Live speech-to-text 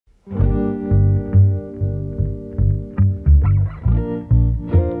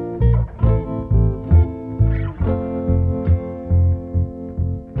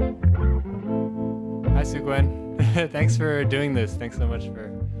Thanks for doing this. Thanks so much for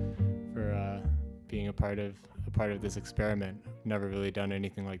being a part of this experiment. Never really done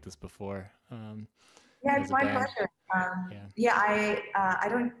anything like this before. Yeah, as it's a my band. pleasure. Yeah. Yeah, I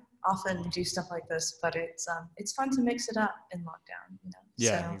don't often do stuff like this, but it's fun to mix it up in lockdown, you know.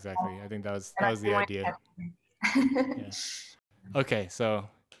 Yeah, So exactly. I think that and I was the enjoy idea. it. Yeah. Okay, so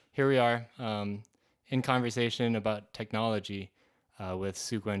here we are in conversation about technology with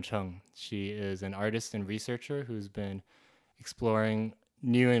Sougwen Chung. She is an artist and researcher who's been exploring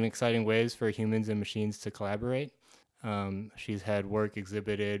new and exciting ways for humans and machines to collaborate. She's had work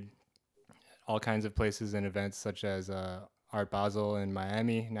exhibited all kinds of places and events such as Art Basel in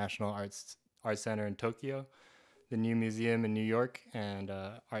Miami, National Art Center in Tokyo, the New Museum in New York, and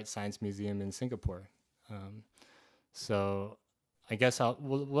Art Science Museum in Singapore. So I guess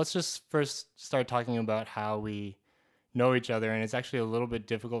let's just first start talking about how we know each other. And it's actually a little bit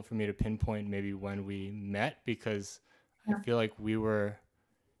difficult for me to pinpoint maybe when we met, because I feel like we were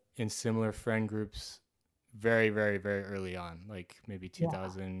in similar friend groups very, very, very early on, like maybe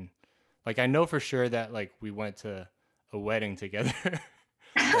 2000. Like I know for sure that like we went to a wedding together.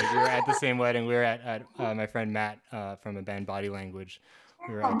 Like we were at the same wedding. We were at my friend Matt from a band Body Language.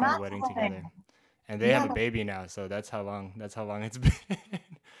 We were Oh, at that Matt's wedding together, wedding. and they have Yeah, a that's baby now. So that's how long it's been.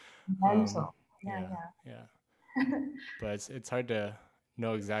 mental. Yeah, Yeah, yeah. But it's hard to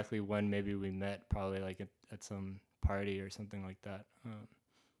know exactly when maybe we met. Probably like at some party or something like that.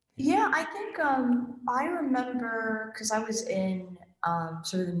 Yeah, I think I remember because I was in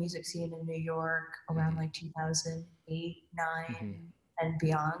sort of the music scene in New York around like 2008, Mm-hmm. 9, and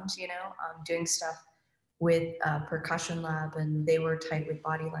beyond, you know, doing stuff with Percussion Lab, and they were tight with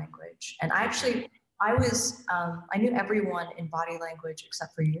Body Language. And I knew everyone in Body Language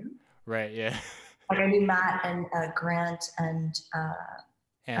except for you. Right. Yeah. Like I knew Matt and Grant Ange. uh,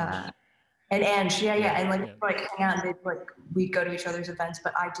 and Ange, yeah, and like Yeah. like hang out, and we'd go to each other's events,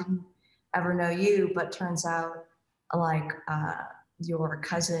 but I didn't ever know you. But turns out, like your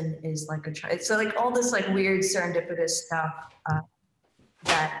cousin is like so like all this like weird serendipitous stuff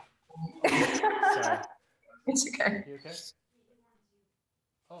that Sorry. it's okay. You okay?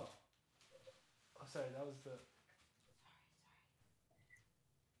 Oh. Oh, sorry. That was the.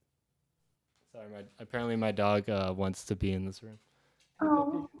 Sorry. Apparently my dog wants to be in this room. Hey, puppy.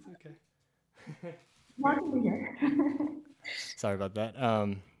 Oh, It's okay. not to be here. Sorry about that.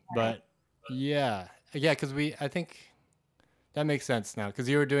 But yeah, because I think that makes sense now, because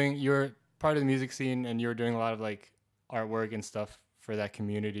you were part of the music scene and you were doing a lot of like artwork and stuff for that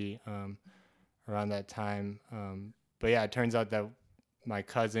community around that time. But yeah, it turns out that my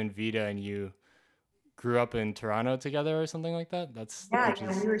cousin Vita and you grew up in Toronto together or something like that. Yeah,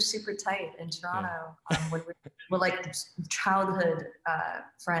 we were super tight in Yeah. Toronto when we were like childhood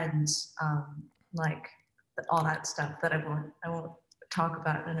friends, like all that stuff that I won't talk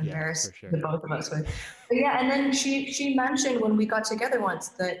about and embarrass for sure. the both of us with. But yeah, and then she mentioned when we got together once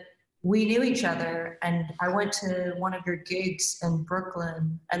that we knew each other, and I went to one of your gigs in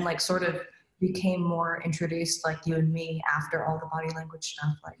Brooklyn and like sort of became more introduced, like you and me, after all the Body Language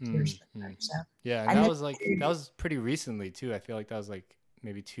stuff like years later. So yeah, and that was pretty recently too. I feel like that was like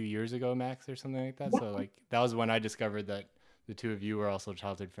maybe 2 years ago max or something like that. Yeah. So like that was when I discovered that the two of you were also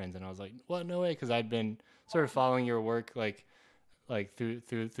childhood friends, and I was like, what? No way, because I'd been sort of following your work like through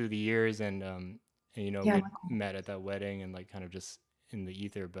the years, and you know, we met at that wedding and like kind of just in the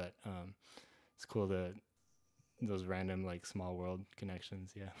ether. But it's cool those random like small world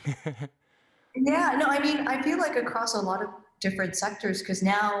connections. Yeah. Yeah, no, I mean, I feel like across a lot of different sectors, because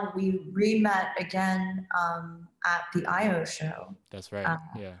now we re-met again at the IO show. That's right.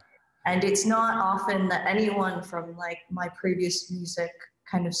 Yeah. And it's not often that anyone from like my previous music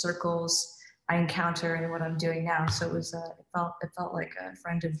kind of circles I encounter in what I'm doing now. So it was it felt like a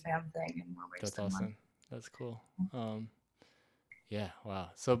friend and fam thing in more ways That's than awesome. one. That's cool. Yeah. Wow.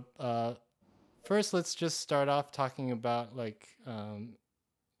 So first, let's just start off talking about like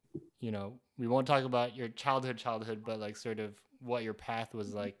you know, we won't talk about your childhood, but like sort of what your path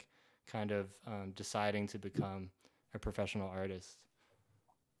was like, kind of deciding to become a professional artist.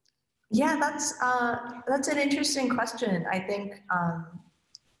 Yeah, that's an interesting question. I think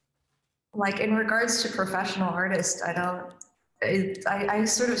like in regards to professional artist, I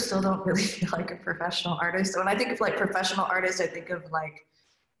sort of still don't really feel like a professional artist. When I think of like professional artist, I think of like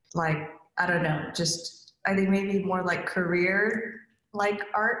I don't know, just I think maybe more like career like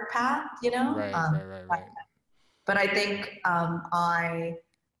art path, you know. Right. But I think I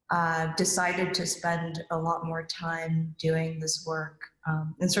decided to spend a lot more time doing this work,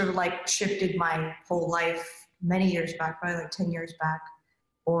 and sort of like shifted my whole life many years back, probably like 10 years back,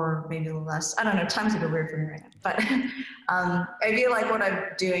 or maybe a little less. I don't know. Time's a bit weird for me right now, but I feel like what I'm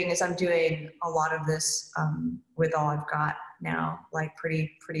doing is I'm doing a lot of this with all I've got now, like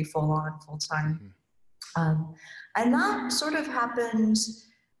pretty full on, full time. Mhm. And that sort of happened.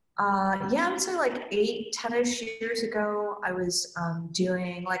 Yeah, I would say like 8, 10-ish years ago. I was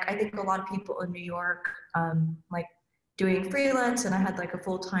doing like I think a lot of people in New York like doing freelance, and I had like a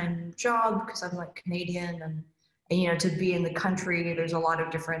full time job because I'm like Canadian, and you know to be in the country, there's a lot of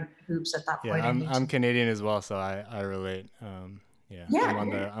different hoops at that Yeah, point. I need I'm to. Canadian as well, so I relate. Yeah, Yeah,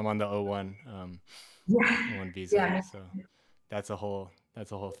 I'm on the O1 yeah, O1 visa, yeah, so that's a whole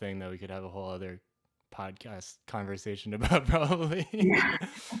thing that we could have a whole other podcast conversation about probably. yeah,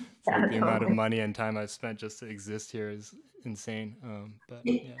 It's like yeah, the amount of totally. money and time I've spent just to exist here is insane. But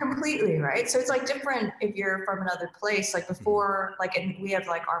Yeah, yeah. completely, right? So it's like different if you're from another place. Like Mhm. before, like, and we have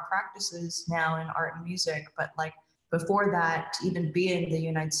like our practices now in art and music, but like before that, to even be in the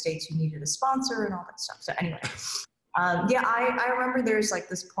United States, you needed a sponsor and all that stuff. So anyway, yeah, I remember there's like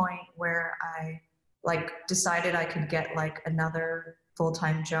this point where I like decided I could get like another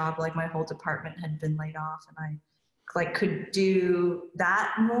full-time job. Like my whole department had been laid off, and I like could do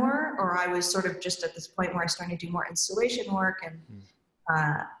that more, or I was sort of just at this point where I started to do more installation work. And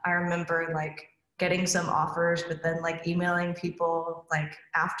Mm. I remember like getting some offers, but then like emailing people like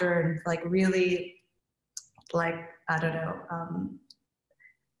after and like really like I don't know,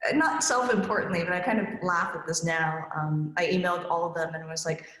 not self-importantly, but I kind of laugh at this now. I emailed all of them and was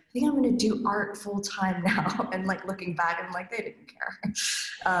like, I think I'm going to do art full time now. And like looking back, I'm like, they didn't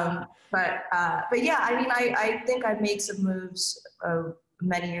care. But yeah, I mean, I think I made some moves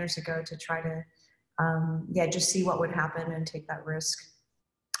many years ago to try to, yeah, just see what would happen and take that risk.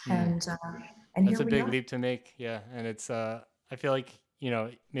 Mm. And and That's here a we big are. leap to make. Yeah, and it's I feel like,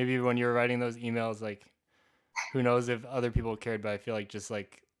 maybe when you're writing those emails, like who knows if other people cared, but I feel like just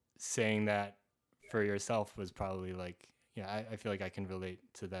like saying that for yourself was probably like, yeah, I feel like I can relate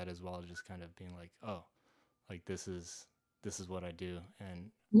to that as well. Just kind of being like, oh, like this is what I do, and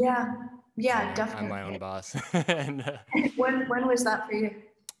Yeah, yeah, I'm my own definitely. boss. And When was that for you?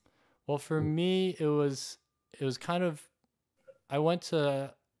 well, for me, it was kind of, I went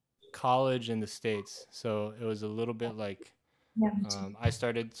to college in the States, so it was a little bit like, Yeah, me too. I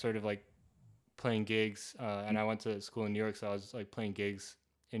started sort of like playing gigs, and I went to school in New York, so I was like playing gigs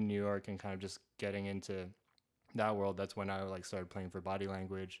in New York and kind of just getting into that world. That's when I like started playing for Body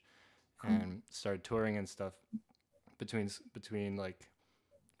Language Cool. and started touring and stuff between like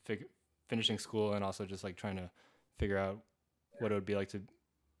fig- finishing school and also just like trying to figure out what it would be like to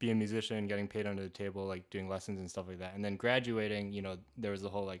be a musician, getting paid under the table, like doing lessons and stuff like that. And then graduating, there was the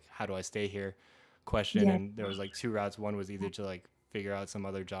whole like, how do I stay here question. Yeah, And there was like two routes. One was either to like figure out some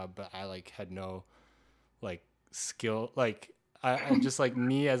other job, but I like had no like skill. Like, I just like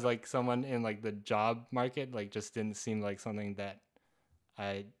me as like someone in like the job market, like just didn't seem like something that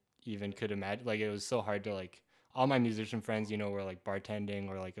I even could imagine. Like, it was so hard to like, all my musician friends, were like bartending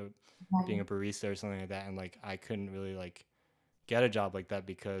or like being right. a barista or something like that. And like, I couldn't really like get a job like that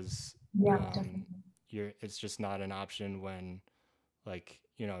because Yeah, um, definitely. it's just not an option when like,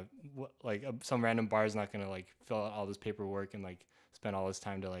 like some random bar is not going to like fill out all this paperwork and like spend all this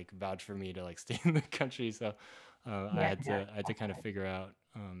time to like vouch for me to like stay in the country. So Yeah, yeah. I had to kind of figure out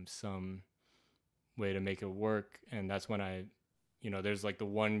some way to make it work. And that's when there's like the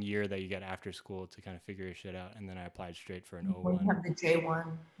 1 year that you get after school to kind of figure your shit out. And then I applied straight for an When you O1. have the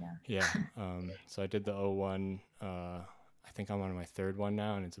J1, yeah. Yeah. So I did the O1. I think I'm on my third one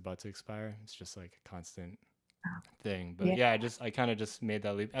now, and it's about to expire. It's just like a constant thing. But Yeah, yeah, I kind of just made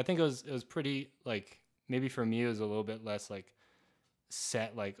that leap. I think it was pretty like, maybe for me it was a little bit less like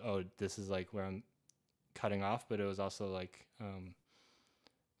set, like, oh, this is like where I'm cutting off. But it was also like,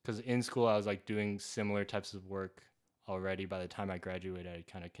 because in school I was like doing similar types of work already. By the time I graduated, I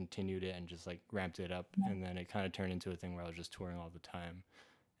kind of continued it and just like ramped it up, and then it kind of turned into a thing where I was just touring all the time,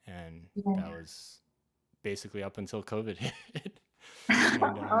 and that yeah. was basically up until COVID hit. And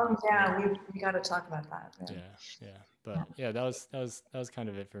Oh yeah, yeah, we got to talk about that. Yeah. yeah, yeah. But yeah, that was kind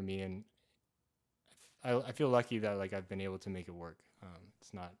of it for me, and I feel lucky that like I've been able to make it work.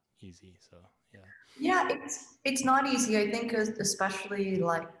 It's not easy, so yeah. Yeah, it's not easy. I think, especially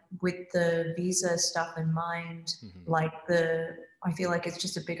like with the visa stuff in mind, Hmm. like I feel like it's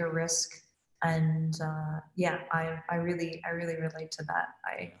just a bigger risk, and yeah, I really relate to that.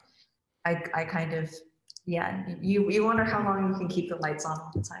 Yeah, I kind of yeah. You wonder how long you can keep the lights on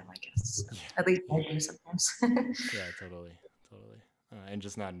all the time. I guess yeah, at least I do sometimes. yeah, totally, totally. And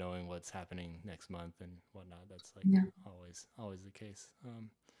just not knowing what's happening next month and whatnot. That's like Yeah, always the case.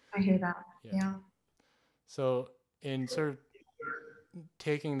 I hear that. Yeah. Yeah. So in sort of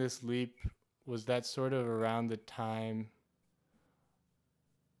taking this leap, was that sort of around the time?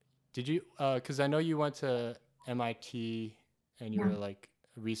 Did you? Because I know you went to MIT and you Yeah. were like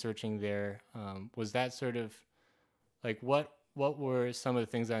researching there. Was that sort of like what were some of the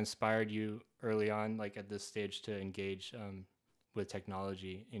things that inspired you early on, like at this stage, to engage with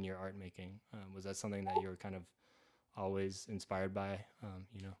technology in your art making? Was that something that you were kind of always inspired by?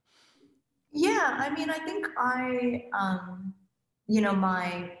 You know. Yeah, I mean, I think my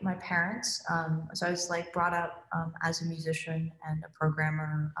parents. So I was like brought up as a musician and a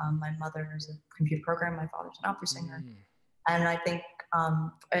programmer. My mother is a computer programmer. My father's an opera singer, Mm. and I think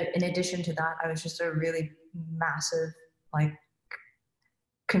in addition to that, I was just a really massive like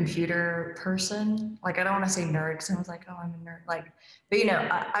computer person. Like I don't want to say nerd because I was like, oh, I'm a nerd. Like, but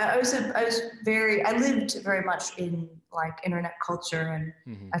I lived very much in like internet culture, and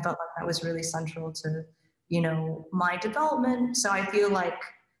Mm-hmm. I felt like that was really central to my development. So I feel like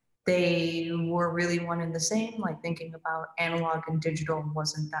they were really one and the same. Like thinking about analog and digital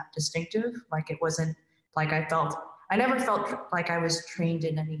wasn't that distinctive. Like it wasn't like I never felt like I was trained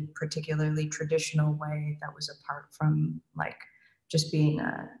in any particularly traditional way that was apart from like just being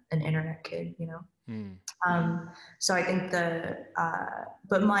an internet kid. Mm. So I think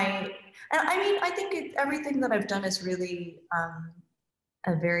but I mean, I think everything that I've done is really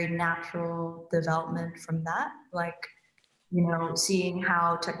a very natural development from that. Like, seeing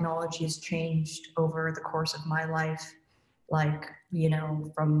how technology has changed over the course of my life, like,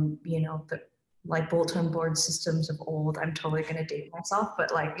 from, the like bulletin board systems of old. I'm totally going to date myself,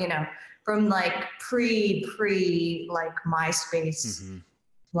 but like, from like like MySpace, Mm-hmm.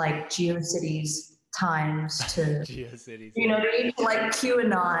 like GeoCities times to, GeoCities, you yeah. know, to like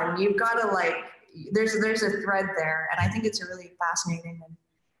QAnon. You've got to like, there's a thread there. And I think it's a really fascinating and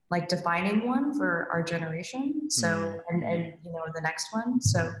like defining one for our generation. So, and the next one.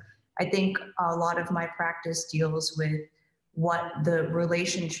 So I think a lot of my practice deals with what the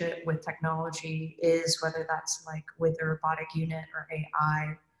relationship with technology is, whether that's like with a robotic unit or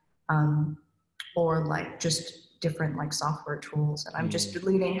AI, um, or like just different like software tools. And I'm just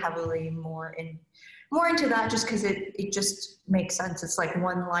leaning heavily more into that just because it just makes sense. It's like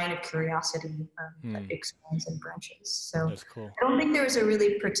one line of curiosity that expands and branches. So That's cool. I don't think there was a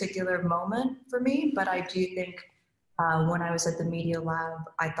really particular moment for me, but I do think when I was at the Media Lab,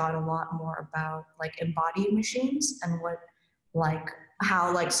 I thought a lot more about like embodied machines and like,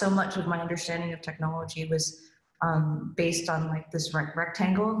 how like so much of my understanding of technology was based on like this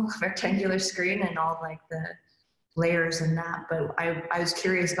rectangular screen and all like the layers in that. But I was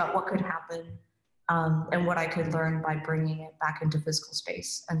curious about what could happen and what I could learn by bringing it back into physical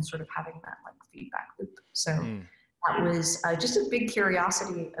space and sort of having that like feedback loop. So that was just a big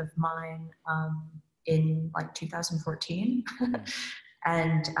curiosity of mine in like 2014,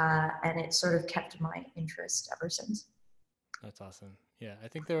 and it sort of kept my interest ever since. That's awesome. Yeah, I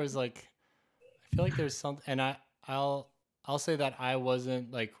think there was like, I feel like there's something, and I'll I'll say that I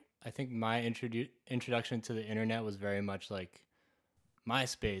wasn't like, I think my introduction to the internet was very much like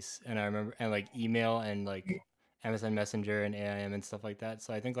MySpace, and I remember, and like email and like MSN Messenger and AIM and stuff like that.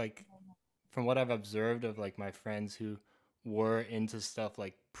 So I think like from what I've observed of like my friends who were into stuff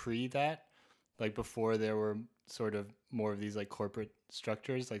like pre that, like before there were sort of more of these like corporate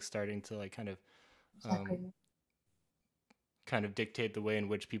structures like starting to like um, Exactly. kind of dictate the way in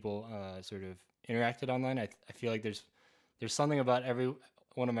which people sort of interacted online. I feel like there's something about every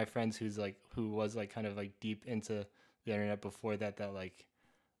one of my friends who was like kind of like deep into the internet before that, that like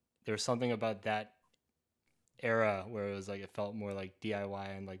there's something about that era where it was like it felt more like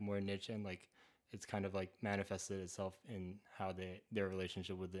DIY and like more niche, and like it's kind of like manifested itself in how their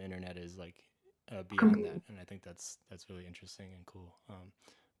relationship with the internet is like beyond that. And I think that's really interesting and cool.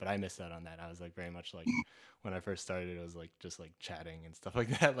 But I missed out on that. I was like very much like when I first started, it was like just like chatting and stuff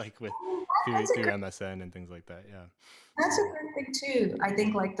like that, like with That's a through great MSN and things like that. Yeah. That's a great thing too. I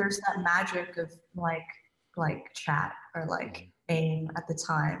think like there's that magic of like chat or like AIM at the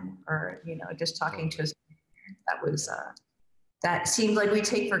time, or just talking to Totally. us. That was Yeah. that seems like we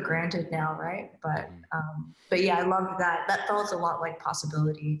take for granted now, right? But yeah, I love that. That felt a lot like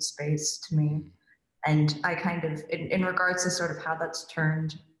possibility space to me. And I kind of in regards to sort of how that's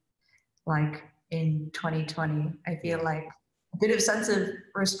turned like in 2020, I feel Yeah. like a bit of sense of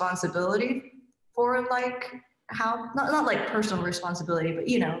responsibility for like how not like personal responsibility, but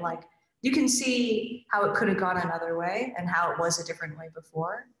like you can see how it could have gone another way and how it was a different way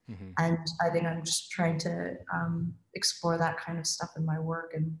before. Mm-hmm. And I think I'm just trying to explore that kind of stuff in my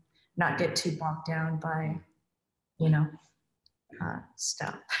work and not get too bogged down by you know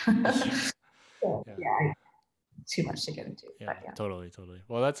stuff. Yeah. So, Yeah. yeah. too much to get into. Yeah, But yeah. totally.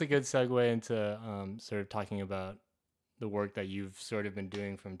 Well, that's a good segue into sort of talking about the work that you've sort of been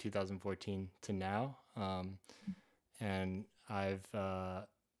doing from 2014 to now. And I've,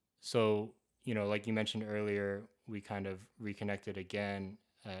 so, you know, like you mentioned earlier, we kind of reconnected again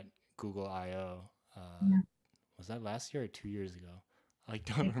at Google I/O. Uh, Yeah. was that last year or 2 years ago? I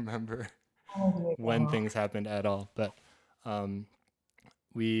don't remember Oh, when things happened at all, but um,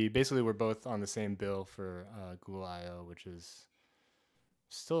 we basically were both on the same bill for Google I/O, which is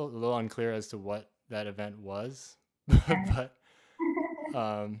still a little unclear as to what that event was, but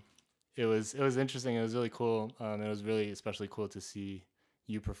um, it was interesting. It was really cool. It was really especially cool to see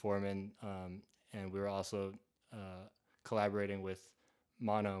you perform, and we were also collaborating with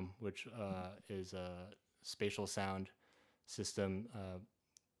Monome, which is a spatial sound system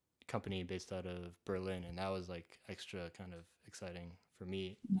company based out of Berlin, and that was like extra kind of exciting for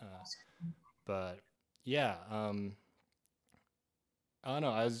me. But yeah, I don't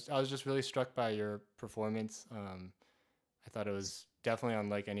know. I was just really struck by your performance. I thought it was definitely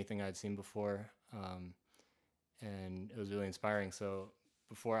unlike anything I'd seen before, and it was really inspiring. So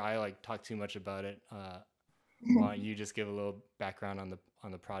before I like talk too much about it, why don't you just give a little background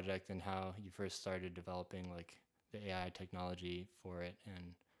on the project and how you first started developing like the AI technology for it,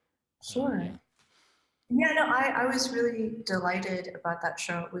 and Sure. yeah. Yeah, no, I was really delighted about that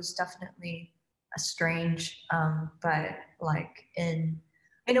show. It was definitely a strange, but like in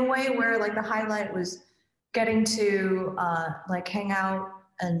a way where like the highlight was getting to like hang out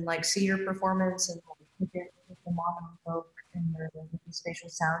and like see your performance and like, with the modern folk and the spatial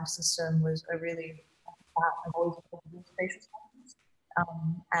sound system was a really I've always loved the spatial sounds.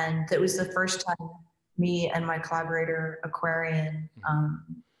 And it was the first time me and my collaborator Aquarian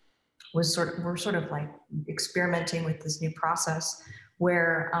we're sort of like experimenting with this new process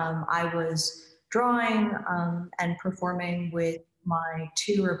where I was drawing and performing with my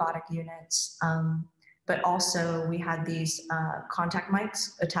two robotic units, but also we had these contact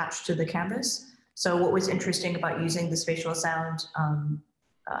mics attached to the canvas. So what was interesting about using the spatial sound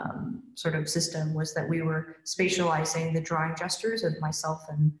sort of system was that we were spatializing the drawing gestures of myself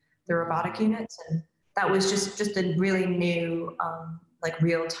and the robotic units, and that was just a really new like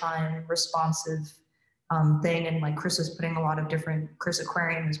real time responsive thing. And like Chris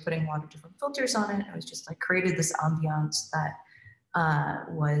Aquarium was putting a lot of different filters on it. It was just like created this ambiance that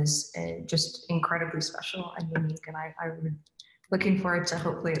was just incredibly special and unique. And I would looking forward to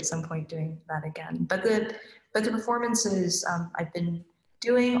hopefully at some point doing that again. But the performances I've been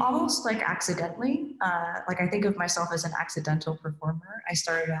doing almost like accidentally. Like I think of myself as an accidental performer. I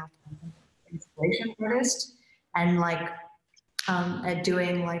started out as an installation artist and like at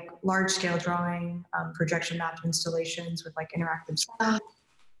doing like large scale drawing, projection mapped installations with like interactive sound.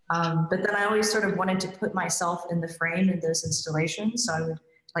 But then I always sort of wanted to put myself in the frame in those installations. So I would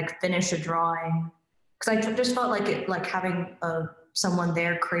like finish a drawing because I just felt like like having someone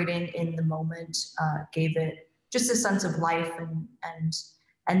there creating in the moment gave it just a sense of life,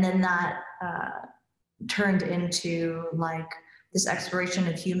 and then that turned into like this exploration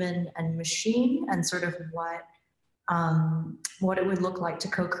of human and machine and sort of what it would look like to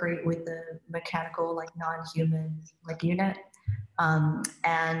co-create with the mechanical, like non-human, like unit. And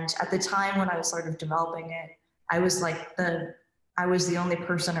at the time when I was sort of developing it, I was like I was the only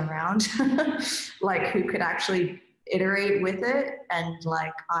person around, like who could actually iterate with it. And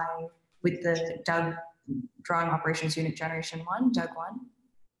like with the Doug drawing operations unit generation one, Doug one.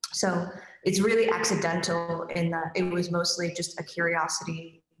 So it's really accidental in that it was mostly just a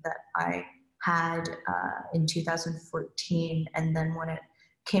curiosity that I had in 2014. And then when it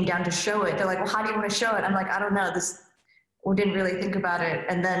came down to show it, they're like, well, how do you want to show it? I'm like, I don't know. We didn't really think about it.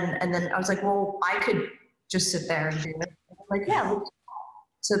 And then I was like, well, I could just sit there and do it. I'm like, yeah.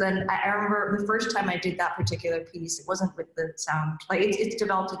 So then I remember the first time I did that particular piece, it wasn't with the sound. Like it's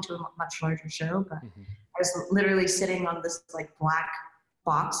developed into a much larger show, but I was literally sitting on this like black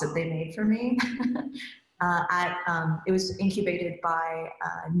box that they made for me. It was incubated by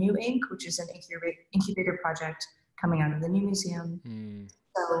New Ink, which is an incubator project coming out of the New Museum.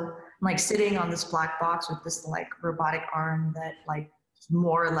 So I'm like sitting on this black box with this like robotic arm that like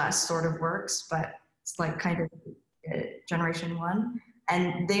more or less sort of works, but it's like kind of generation one.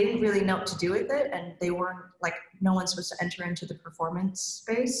 And they didn't really know what to do with it. And they weren't like, no one's supposed to enter into the performance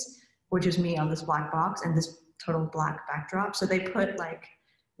space, which is me on this black box and this total black backdrop. So they put like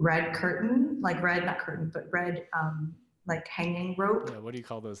red curtain, like red, not curtain, but red like hanging rope. Yeah, what do you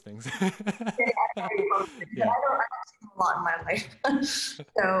call those things? Yeah. I don't see a lot in my life.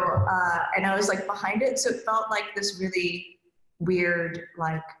 So, and I was like behind it. So it felt like this really weird,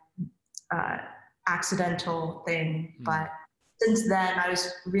 like accidental thing. Mm. But since then, I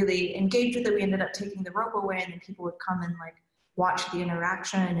was really engaged with it. We ended up taking the rope away, and then people would come and like watch the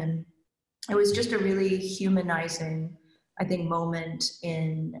interaction, and it was just a really humanizing, I think, moment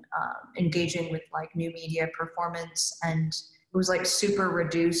in engaging with like new media performance. And it was like super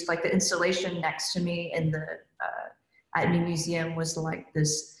reduced. Like the installation next to me in the at New Museum was like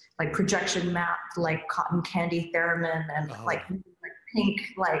this like projection map, like cotton candy theremin, and Oh. like pink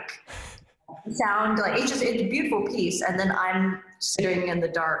like sound. Like it's a beautiful piece. And then I'm sitting in the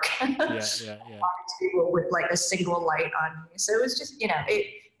dark Yeah, yeah, yeah. with like a single light on me. So it was just,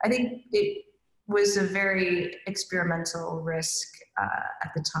 I think it was a very experimental risk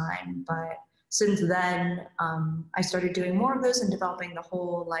at the time. But since then, I started doing more of those and developing the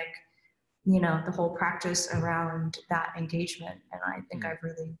whole, like, the whole practice around that engagement. And I think Mm. I've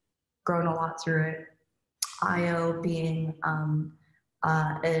really grown a lot through it. IO being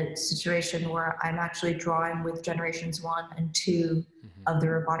a situation where I'm actually drawing with generations 1 and 2 Mm-hmm. of the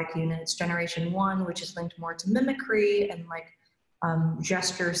robotic units. Generation 1, which is linked more to mimicry and like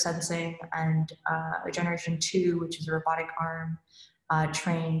gesture sensing, and generation 2, which is a robotic arm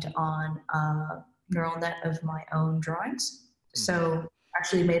trained on a neural net of my own drawings. Mm-hmm. So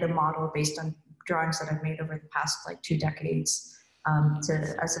actually made a model based on drawings that I've made over the past like 2 decades as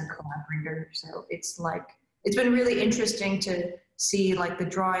a collaborator. So it's been really interesting to see like the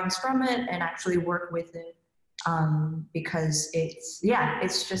drawings from it and actually work with it, because it's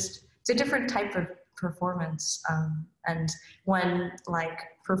a different type of performance, and when like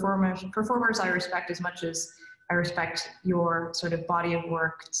performers I respect as much as I respect your sort of body of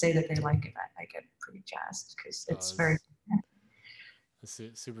work say that they like it, I get pretty jazzed because it's very. That's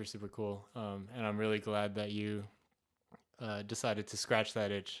super, super cool. And I'm really glad that you decided to scratch that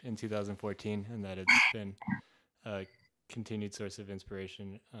itch in 2014, and that it's been a continued source of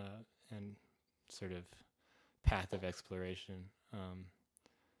inspiration and sort of path of exploration.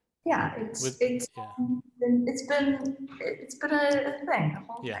 Yeah, With yeah, it's been a thing, the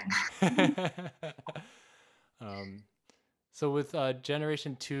whole yeah. thing. um, so with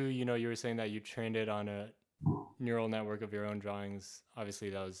Generation 2, you were saying that you trained it on a neural network of your own drawings. Obviously,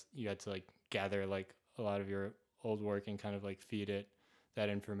 that was you had to like gather like a lot of your old work and kind of like feed it that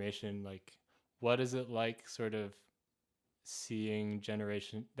information. Like, what is it like, sort of seeing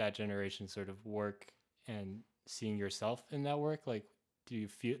that generation sort of work and seeing yourself in that work? Like, do you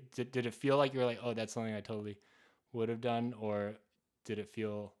feel did it feel like you're like, oh, that's something I totally would have done, or did it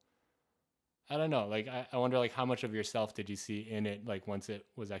feel, I don't know, like I wonder like how much of yourself did you see in it, like once it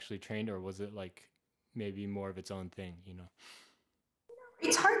was actually trained, or was it like maybe more of its own thing?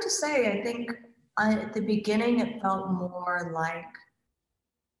 It's hard to say. I think at the beginning it felt more like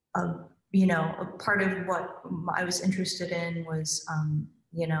a a part of what I was interested in was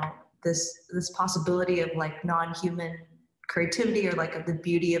this possibility of like non-human creativity, or like of the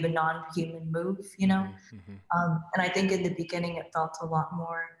beauty of a non-human move. Mm-hmm, mm-hmm. And I think in the beginning it felt a lot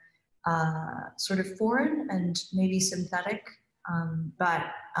more sort of foreign and maybe synthetic. But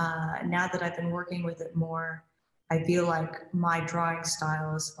now that I've been working with it more, I feel like my drawing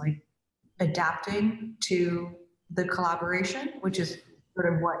style is like adapting to the collaboration, which is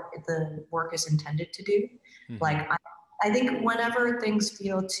sort of what the work is intended to do. Mm-hmm. Like, I think whenever things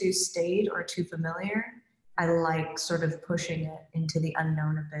feel too staid or too familiar, I like sort of pushing it into the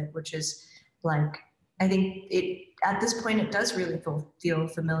unknown a bit, which is like, I think it at this point it does really feel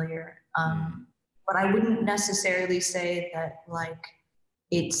familiar. Mm. But I wouldn't necessarily say that like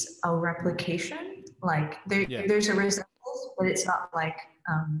it's a replication. Like Yeah, there's a resemblance, but it's not like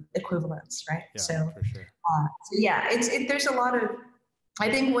equivalence, right? yeah, So, for sure. yeah, there's a lot of. I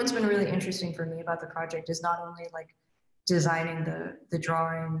think what's been really interesting for me about the project is not only like designing the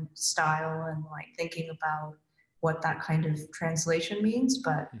drawing style and like thinking about what that kind of translation means,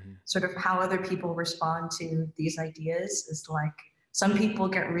 but Mm-hmm. sort of how other people respond to these ideas is like some people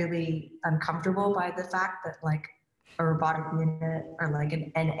get really uncomfortable by the fact that like a robotic unit or like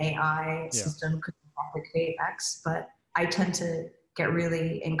an AI Yeah. system could replicate X, but I tend to get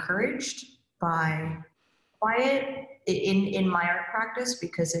really encouraged by it in my art practice,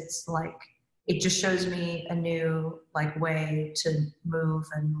 because it's like it just shows me a new like way to move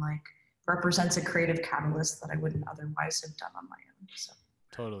and like represents a creative catalyst that I wouldn't otherwise have done on my own. So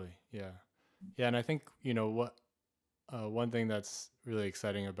Totally. Yeah. Yeah, and I think what one thing that's really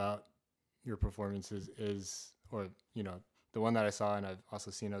exciting about your performances is, or the one that I saw, and I've also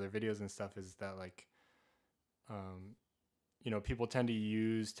seen other videos and stuff, is that like um, people tend to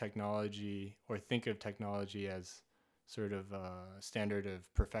use technology or think of technology as sort of a standard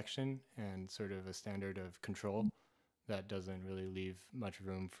of perfection and sort of a standard of control that doesn't really leave much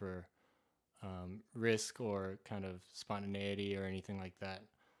room for risk or kind of spontaneity or anything like that.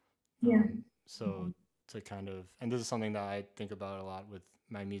 Yeah. So to kind of, and this is something that I think about a lot with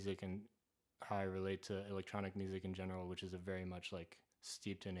my music and how I relate to electronic music in general, which is a very much like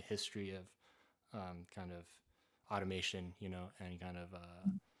steeped in a history of kind of automation, you know, and kind of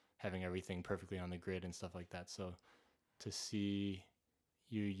having everything perfectly on the grid and stuff like that. So to see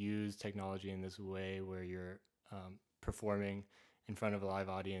you use technology in this way where you're performing in front of a live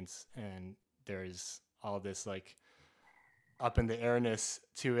audience and there's all this like up in the airness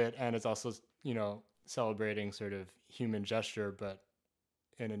to it, and it's also, you know, celebrating sort of human gesture but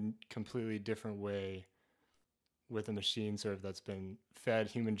in a completely different way with a machine sort of that's been fed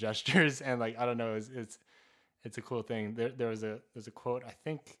human gestures. And like I don't know, it's a cool thing. There's a quote, I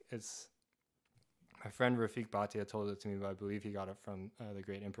think it's my friend Rafiq Bhatia told it to me, but I believe he got it from the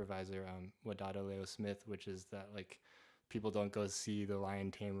great improviser Wadada Leo Smith, which is that like people don't go see the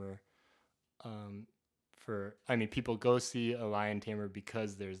lion tamer um, I mean, people go see a lion tamer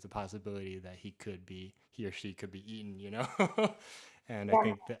because there's the possibility that he or she could be eaten, you know. And I Yeah.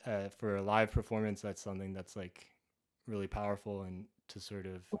 think that for a live performance, that's something that's like really powerful, and to sort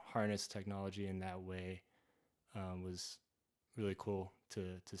of harness technology in that way was really cool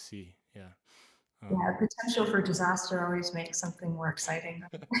to see. Yeah. Yeah, potential for disaster always makes something more exciting.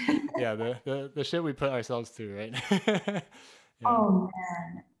 Yeah, the shit we put ourselves through, right? Yeah. Oh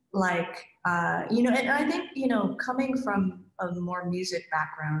man, like and I think coming from a more music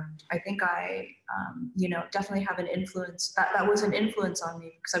background, I think I definitely have an influence that was an influence on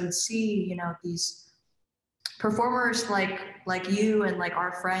me because I would see these performers like you and like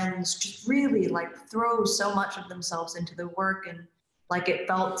our friends just really like throw so much of themselves into the work, and like it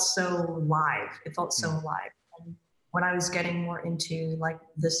felt so live. It felt so Mm. alive. And when I was getting more into like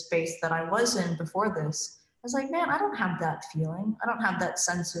the space that I was in before this, I was like, man, I don't have that feeling. I don't have that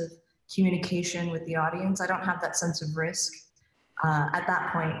sense of communication with the audience. I don't have that sense of risk at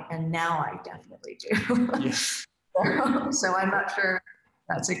that point, and now I definitely do. Yeah. So I'm not sure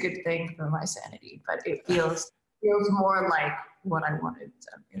that's a good thing for my sanity, but it feels more like what I wanted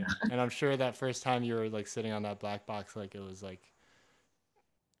to. Yeah. And I'm sure that first time you were like sitting on that black box, like it was like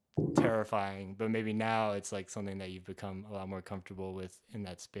terrifying, but maybe now it's like something that you've become a lot more comfortable with in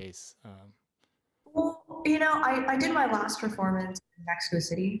that space. Well, I did my last performance in Mexico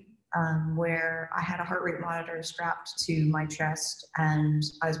City, where I had a heart rate monitor strapped to my chest, and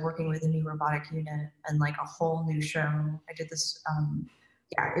I was working with a new robotic unit and like a whole new show. I did this.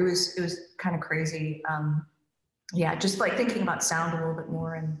 Yeah, it was kind of crazy. Yeah, just like thinking about sound a little bit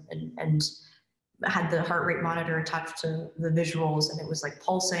more, and had the heart rate monitor attached to the visuals, and it was like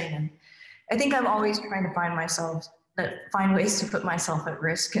pulsing. And I think I'm always trying to find ways to put myself at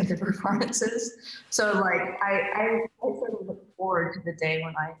risk in the performances. So like I sort of look forward to the day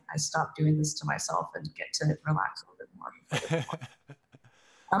when I stop doing this to myself and get to relax a little bit more before the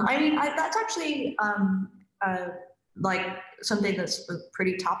performance. I mean, that's actually like something that's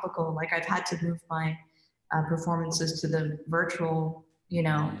pretty topical. Like I've had to move my performances to the virtual,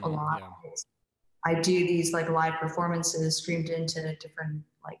 a lot. Yeah. I do these like live performances streamed into different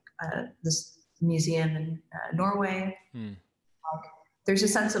like this museum in Norway. Hmm. There's a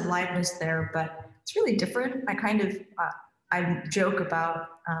sense of liveness there, but it's really different. I joke about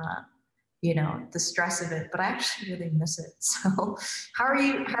the stress of it, but I actually really miss it. So how are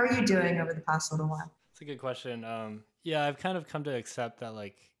you doing over the past little while? It's a good question. Yeah, I've kind of come to accept that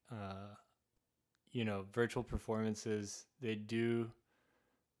like virtual performances, they do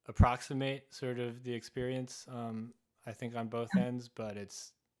approximate sort of the experience. I think on both ends, but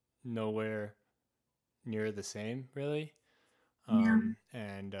it's nowhere near the same, really. Yeah.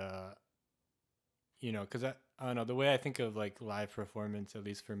 And because I don't know, the way I think of like live performance, at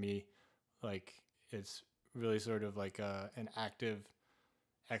least for me, like it's really sort of like an active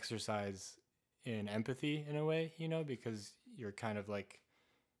exercise in empathy in a way, because you're kind of like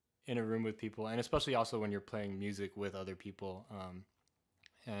in a room with people, and especially also when you're playing music with other people.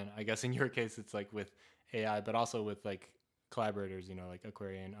 And I guess in your case, it's like with AI, but also with like collaborators, like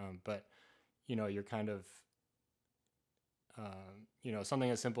Aquarian. But you're kind of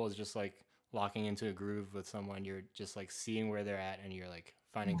something as simple as just like locking into a groove with someone. You're just like seeing where they're at, and you're like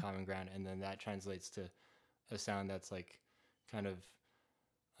finding common ground, and then that translates to a sound that's like kind of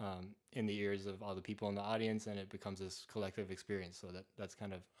in the ears of all the people in the audience, and it becomes this collective experience. So that's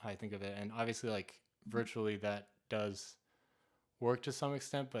kind of how I think of it. And obviously, like virtually, that does work to some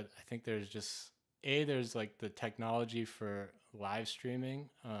extent, but I think there's like the technology for live streaming,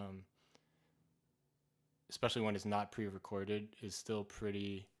 especially when it's not pre-recorded, is still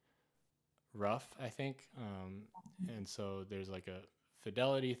pretty rough, I think. And so there's like a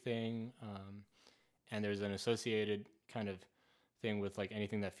fidelity thing, and there's an associated kind of thing with like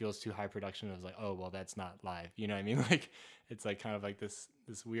anything that feels too high production. I was like, oh well, that's not live. You know what I mean? Like it's like kind of like this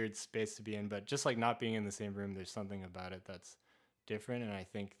weird space to be in. But just like not being in the same room, there's something about it that's different. And I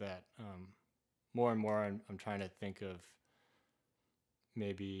think that more and more I'm trying to think of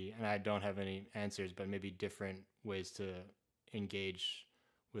maybe, and I don't have any answers, but maybe different ways to engage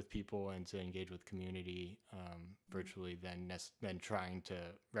with people and to engage with community virtually than trying to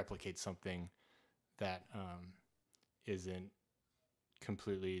replicate something that isn't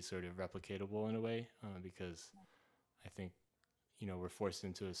completely sort of replicatable in a way, because I think we're forced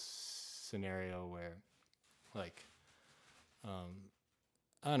into a scenario where like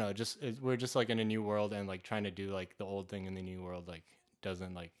I don't know, we're just like in a new world, and like trying to do like the old thing in the new world like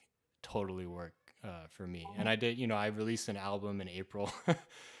doesn't like totally work for me. And I did, I released an album in April,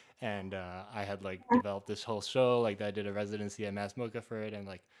 and I had like developed this whole show. Like I did a residency at Mass Mocha for it, and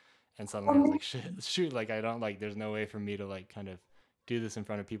like, and suddenly I was like, shoot, like I don't like, there's no way for me to like kind of do this in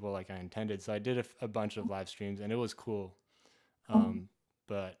front of people like I intended. So I did a bunch of live streams, and it was cool.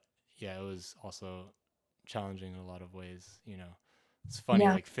 But yeah, it was also challenging in a lot of ways. It's funny,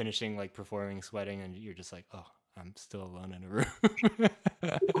 like finishing, like performing, sweating, and you're just like, oh, I'm still alone in a room.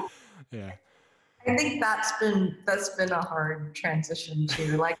 Yeah. I think that's been a hard transition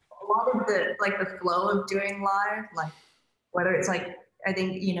too. Like a lot of the flow of doing live, like whether it's like, I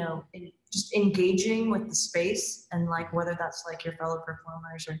think, just engaging with the space, and like whether that's like your fellow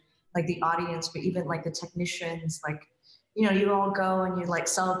performers or like the audience, but even like the technicians, like, you all go and you like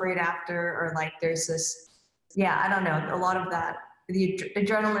celebrate after, or like there's this, I don't know, a lot of that, the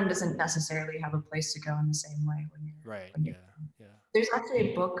adrenaline doesn't necessarily have a place to go in the same way when you're right. when you're, Yeah. There's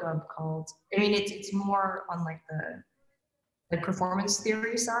actually a book called, I mean, it's more on like the performance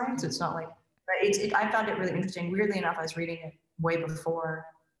theory side. So it's not like, but I found it really interesting. Weirdly enough, I was reading it way before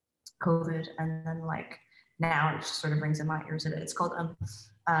COVID, and then like now it just sort of brings in my ears. It's called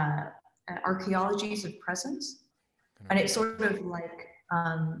Archaeologies of Presence, and it's sort of like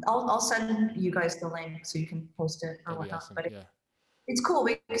I'll send you guys the link so you can post it or whatnot. Awesome. But it's cool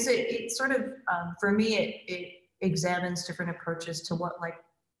because it sort of for me it examines different approaches to what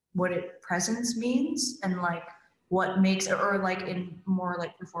presence means, and like what makes, or like in more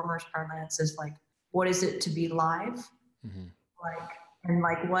like performers parlance is like, what is it to be live? Like, and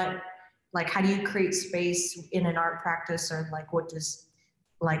like what, like how do you create space in an art practice, or like what does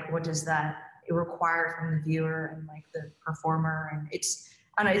that require from the viewer and like the performer? And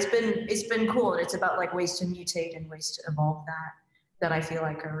I don't know, it's been cool, and it's about like ways to mutate and ways to evolve that I feel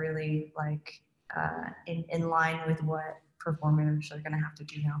like are really like in line with what performers are going to have to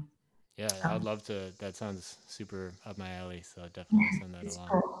do now. Yeah, I'd love to. That sounds super up my alley. So definitely send that along.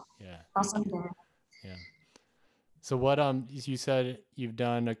 Cool. Yeah. Awesome. Yeah. So what you said you've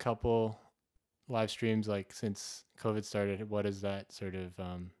done a couple live streams like since COVID started. What has that sort of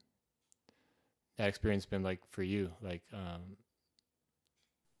that experience been like for you? Like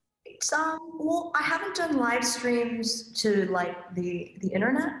it's well, I haven't done live streams to like the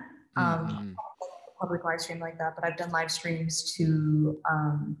internet. Public live stream like that, but I've done live streams to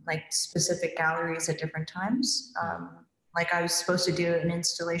like specific galleries at different times. Like I was supposed to do an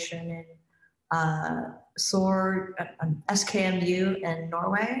installation in SKMU in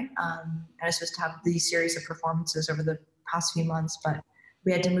Norway, and I was supposed to have these series of performances over the past few months, but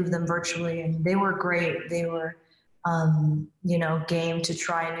we had to move them virtually, and they were great. They were, game to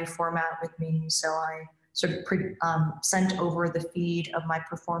try a new format with me. So I sort of sent over the feed of my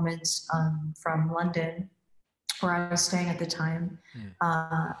performance from London, where I was staying at the time,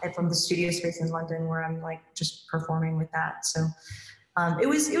 and from the studio space in London, where I'm like just performing with that. So it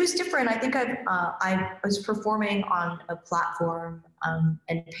was different. I think I was performing on a platform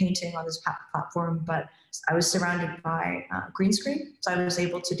and painting on this platform, but I was surrounded by green screen, so I was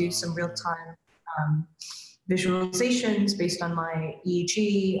able to do some real time visualizations based on my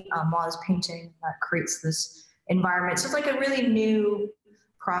EEG while I was painting. That creates this environment. So it's like a really new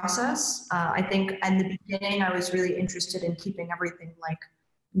process. I think in the beginning, I was really interested in keeping everything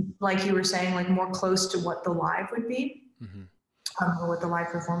like you were saying, like more close to what the live would be, or what the live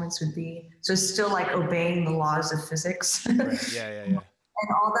performance would be. So it's still like obeying the laws of physics. Right. Yeah. And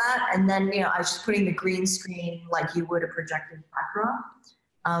all that. And then, I was just putting the green screen like you would a projected backdrop.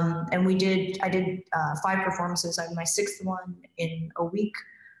 And I did 5 performances. I had my 6th one in a week.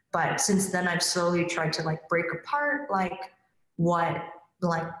 But since then, I've slowly tried to like break apart like what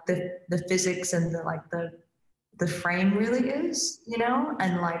like the physics and the frame really is,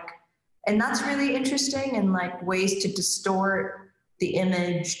 and that's really interesting, and like ways to distort the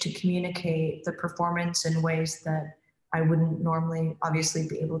image to communicate the performance in ways that I wouldn't normally obviously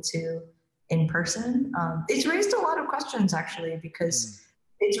be able to in person. It's raised a lot of questions actually, Mm. because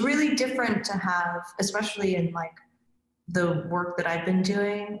it's really different to have, especially in like the work that I've been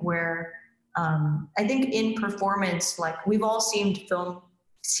doing, where I think in performance, like we've all seen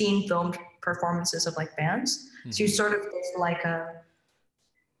film performances of like bands. So you Mm-hmm. sort of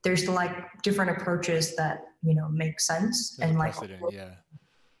there's like different approaches that make sense There's a and like precedent, yeah.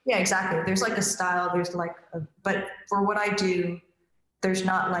 yeah, exactly. There's like a style. There's like but for what I do, there's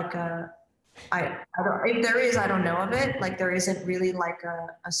not like I don't, if there is, I don't know of it. Like there isn't really like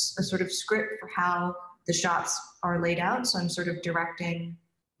a sort of script for how the shots are laid out. So I'm sort of directing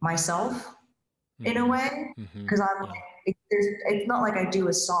myself in a Mm-hmm. way, Mm-hmm. because I'm like, Yeah. it's not like I do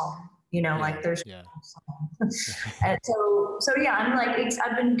a song, Yeah. like there's Yeah. no song. And so yeah, I'm like,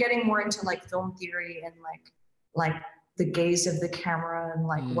 I've been getting more into like film theory and like the gaze of the camera and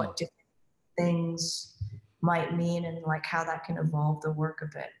like Mm. what different things might mean and like how that can evolve the work a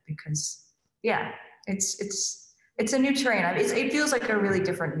bit, because yeah, it's a new terrain. It feels like a really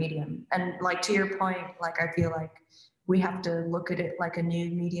different medium, and like to your point, like I feel like we have to look at it like a new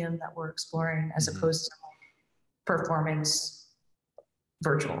medium that we're exploring as Mm-hmm. opposed to performance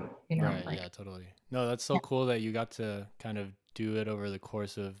virtual, Right. like Yeah, totally. No, that's so cool that you got to kind of do it over the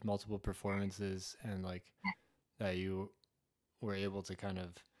course of multiple performances and like that you were able to kind of,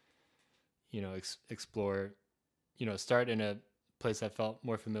 explore, start in a place that felt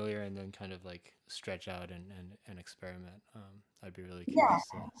more familiar and then kind of like stretch out and experiment. I'd be really yeah.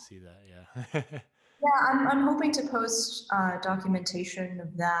 curious to see that. Yeah. Yeah, I'm hoping to post documentation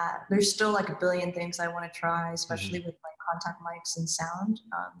of that. There's still like a billion things I want to try, Mm-hmm. especially with like contact mics and sound.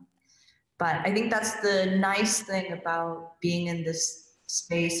 But I think that's the nice thing about being in this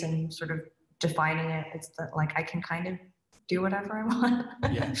space and sort of defining it. It's that like I can kind of do whatever I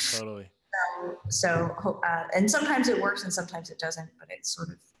Yeah, want. totally. And sometimes it works and sometimes it doesn't, but it's sort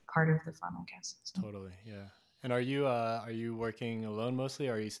of part of the fun, I guess. So. Totally. Yeah. And are you working alone mostly,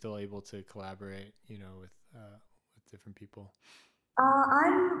 or are you still able to collaborate, with different people? Uh,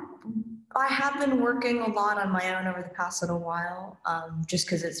 I'm. I have been working a lot on my own over the past little while, just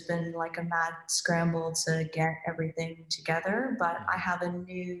because it's been like a mad scramble to get everything together. But I Mm-hmm. have a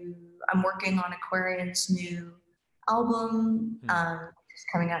new. I'm working on Aquarian's new album, Mm. which is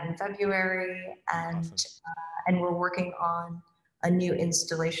coming out in February, Awesome. and we're working on a new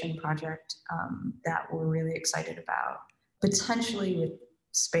installation project that we're really excited about, potentially with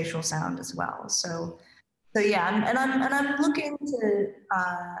spatial sound as well. So Cool. yeah, I'm looking to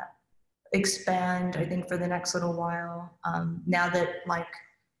expand. I think for the next little while. Now that like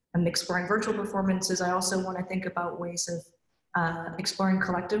I'm exploring virtual performances, I also want to think about ways of exploring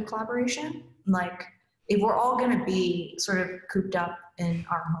collective collaboration. Like if we're all going to be sort of cooped up in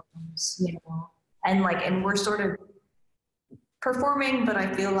our homes, and we're sort of performing, but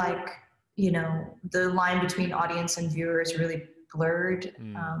I feel like the line between audience and viewer is really blurred.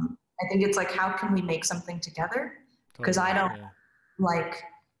 Mm. I think it's like how can we make something together? Because Totally. Yeah. like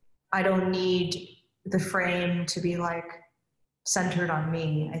I don't need the frame to be like centered on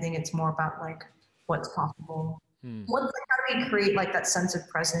me. I think it's more about like what's possible. Mm. What's like how do we create like that sense of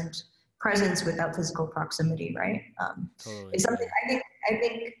presence without physical proximity, right? Totally. Is something Yeah. I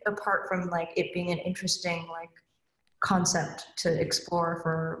think apart from like it being an interesting like concept to explore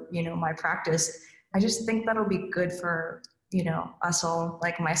for my practice, I just think that'll be good for us all,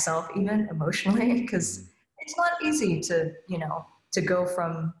 like myself even emotionally, Mm-hmm. because it's not easy to to go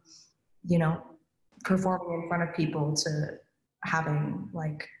from you know performing in front of people to having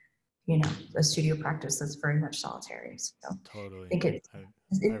like a studio practice that's very much solitary. So I Totally. think it I I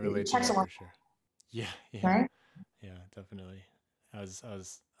it relate to checks a that lot, for sure. Yeah. Yeah. right? Yeah. Definitely. I was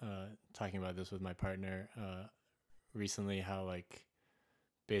talking about this with my partner recently. How like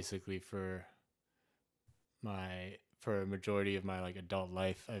basically for a majority of my like adult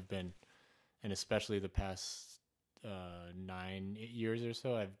life, I've been, and especially the past 9 8 years or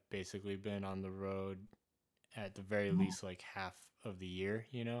so, I've basically been on the road at the very least like half of the year,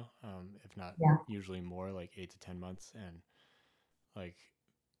 if not Yeah. usually more, like 8 to 10 months. And like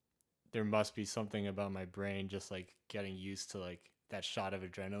there must be something about my brain just like getting used to like that shot of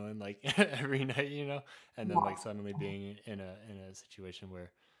adrenaline like every night, and then like suddenly being in a situation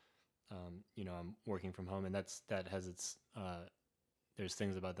where I'm working from home, and that has its there's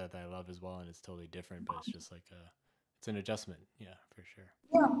things about that I love as well, and it's totally different, but it's just like it's an adjustment, yeah, for sure.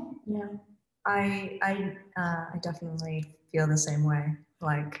 Yeah, yeah. I definitely feel the same way. Yeah.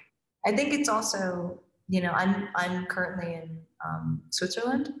 Like, I think it's also, I'm currently in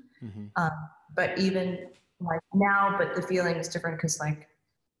Switzerland, Mm-hmm. um, but even like now, but the feeling is different because like,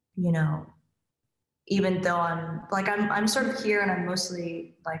 you know, even though I'm sort of here and I'm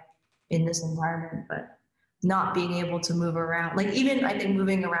mostly like in this environment, but not being able to move around. Like even I think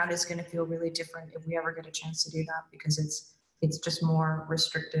moving around is going to feel really different if we ever get a chance to do that, because it's just more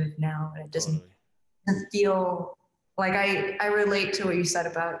restrictive now, and it doesn't Totally. feel like I relate to what you said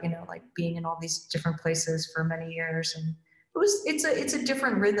about, like being in all these different places for many years, and it's a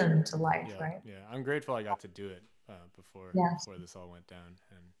different rhythm to life, Yeah, right? yeah. I'm grateful I got to do it Yes. before this all went down,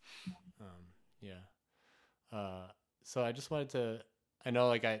 and yeah. Uh, so I just wanted to. I know,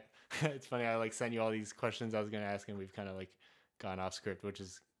 like it's funny. I like sent you all these questions I was gonna ask, and we've kind of like gone off script, which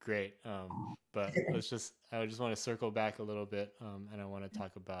is great. But I just want to circle back a little bit, and I want to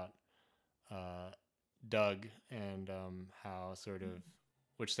talk about uh, Doug and how sort of,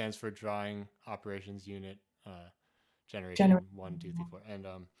 which stands for Drawing Operations Unit, Generation Generation. 1, 2, 3, 4,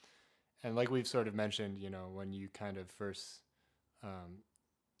 and like we've sort of mentioned, when you kind of first um,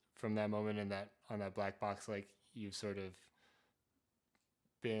 from that moment in that on that black box, like you've sort of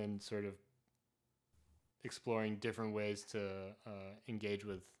been sort of exploring different ways to engage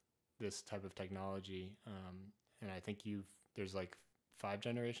with this type of technology, and I think there's like 5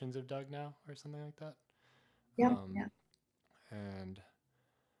 generations of Doug now or something like that. Yeah, um, yeah. and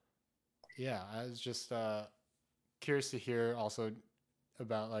yeah, I was just curious to hear also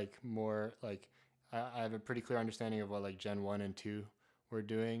about like more like I have a pretty clear understanding of what like Gen 1 and 2 were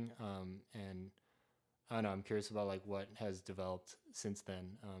doing, and I don't know, I'm curious about like what has developed since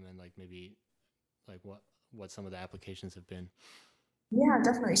then, and like maybe like what some of the applications have been. Yeah,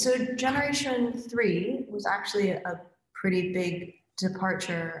 definitely. So Generation 3 was actually a pretty big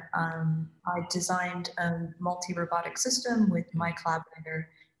departure. I designed a multi-robotic system with my Mm. collaborator,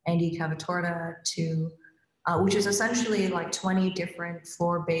 Andy Cavatorta, which is essentially like 20 different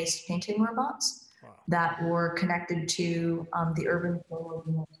floor-based painting robots Wow. that were connected to the urban flow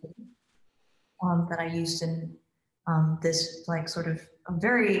that I used in this like sort of a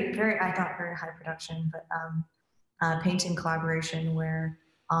very, very, I thought very high production, but painting collaboration where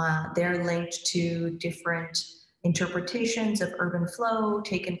they're linked to different interpretations of urban flow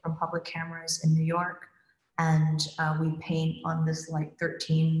taken from public cameras in New York. And we paint on this like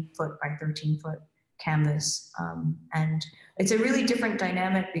 13-foot by 13-foot canvas. And it's a really different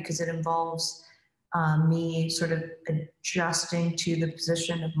dynamic because it involves me sort of adjusting to the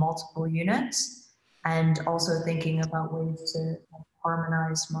position of multiple units and also thinking about ways to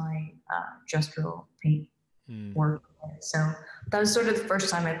harmonize my gestural paint Mm. work. So that was sort of the first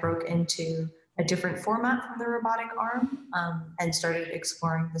time I broke into a different format from the robotic arm, and started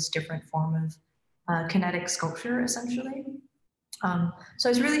exploring this different form of kinetic sculpture, essentially. So I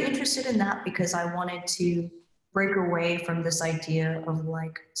was really interested in that because I wanted to break away from this idea of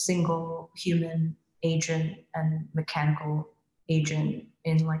like single human agent and mechanical agent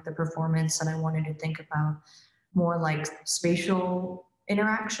in like the performance, and I wanted to think about more like spatial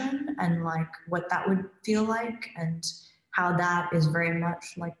interaction and like what that would feel like, and how that is very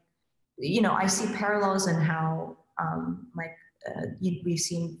much like, I see parallels in how we've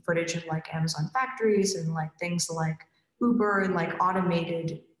seen footage of like Amazon factories and like things like Uber and like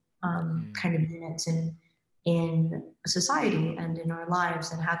automated Mm. kind of units in society and in our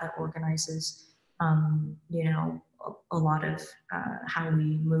lives, and how that organizes a lot of how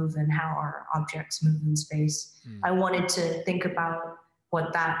we move and how our objects move in space. Mm. I wanted to think about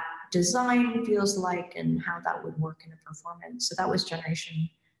what that design feels like and how that would work in a performance. So that was Generation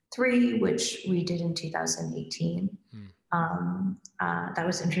 3, which we did in 2018. Mm. That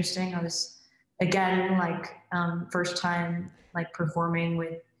was interesting. I was, again, like first time like performing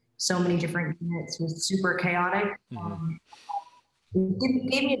with so many different units. It was super chaotic. Mm-hmm. It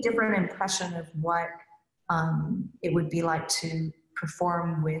gave me a different impression of what it would be like to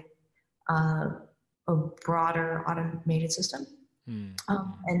perform with uh, a broader automated system. Mm.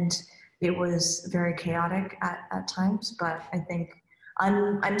 And it was very chaotic at times, but I think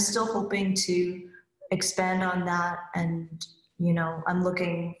I'm still hoping to expand on that, and I'm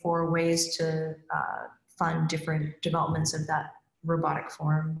looking for ways to fund different developments of that robotic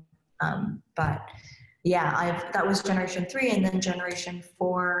form. But yeah, that was Generation 3, and then Generation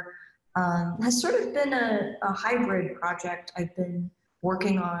 4 has sort of been a hybrid project. I've been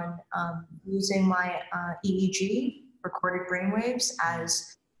working on using my EEG, recorded brainwaves,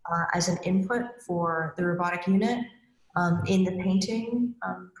 Mm. as an input for the robotic unit in the painting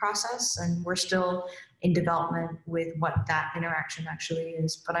process, and we're still in development with what that interaction actually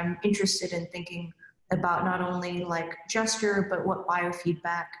is. But I'm interested in thinking about not only like gesture, but what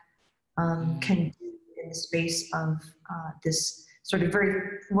biofeedback Mm. can do in the space of this sort of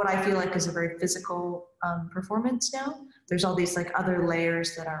what I feel like is a very physical performance now. There's all these like other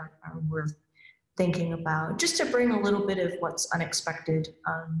layers that we're thinking about, just to bring a little bit of what's unexpected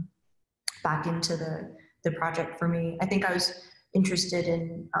back into the project for me. I think I was interested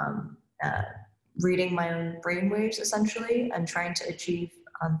in uh, reading my own brainwaves essentially and trying to achieve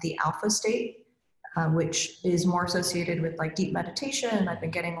the alpha state, which is more associated with like deep meditation. I've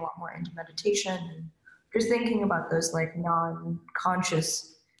been getting a lot more into meditation and just thinking about those like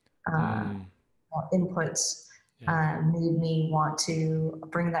non-conscious inputs made me want to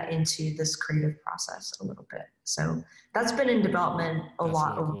bring that into this creative process a little bit. So that's been in development a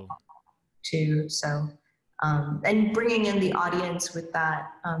lot really cool. too. So, and bringing in the audience with that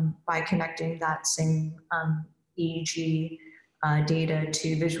by connecting that same EEG data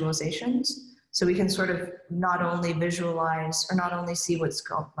to visualizations. So we can sort of not only visualize or not only see what's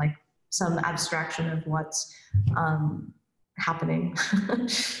called like some abstraction of what's happening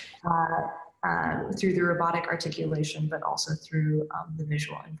through the robotic articulation, but also through the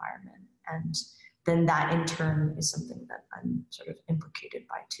visual environment. And then that in turn is something that I'm sort of implicated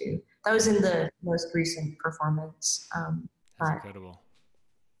by too. That was in the most recent performance. That's incredible.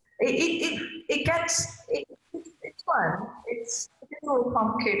 It's fun. It's a little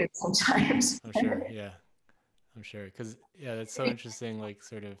complicated sometimes. Oh, sure. Yeah. I'm sure. Because, yeah, that's so interesting. Like,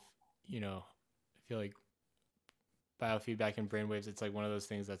 sort of, I feel like biofeedback and brainwaves, it's like one of those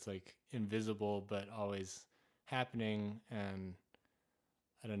things that's like invisible, but always happening. And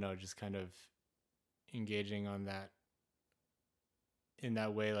I don't know, just kind of engaging on that in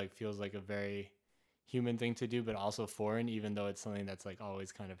that way, like feels like a very human thing to do, but also foreign, even though it's something that's like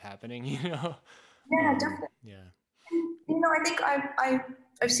always kind of happening, Yeah, definitely. Yeah. I think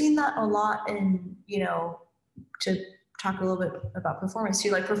I've seen that a lot in, to talk a little bit about performance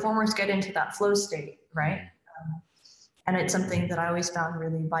too, like performers get into that flow state, right? And it's something that I always found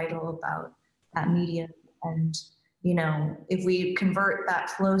really vital about that medium. And, if we convert that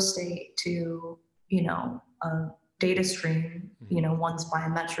flow state to, a data stream, one's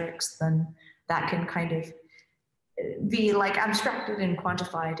biometrics, then that can kind of be like abstracted and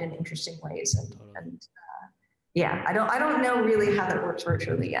quantified in interesting ways. And yeah, I don't know really how that works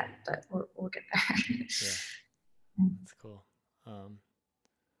virtually yet, but we'll get there. Yeah, that's cool.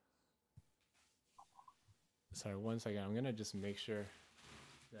 Sorry, 1 second. I'm gonna just make sure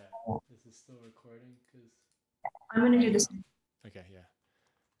that this is still recording because I'm gonna do this. Okay, yeah.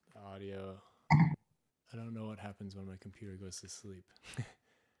 The audio. I don't know what happens when my computer goes to sleep.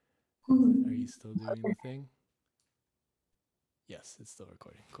 Are you still doing the thing? Yes, it's still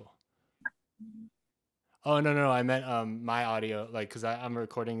recording. Cool. Oh, no. I meant my audio, like, because I'm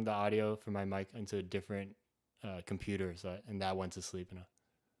recording the audio for my mic into a different computer, and that went to sleep.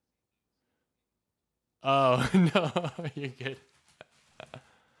 Oh, no, you're good.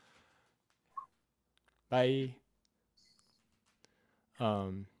 Bye.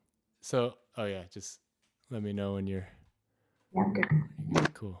 So, oh yeah, just let me know when you're good.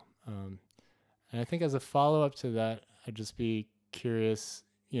 Cool. And I think as a follow-up to that, I'd just be curious,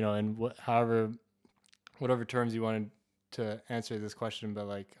 and whatever terms you wanted to answer this question, but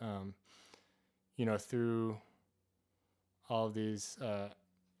like, through all of these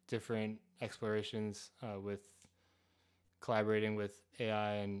different explorations with collaborating with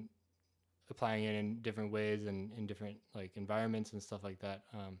AI and applying it in different ways and in different like environments and stuff like that,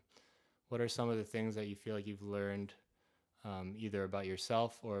 what are some of the things that you feel like you've learned either about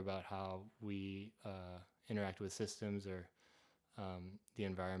yourself or about how we interact with systems or the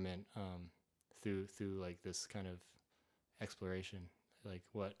environment through like this kind of exploration? Like,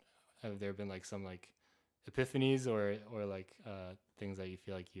 what have there been like some like epiphanies or like things that you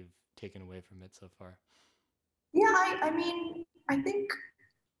feel like you've taken away from it so far? Yeah, I mean, I think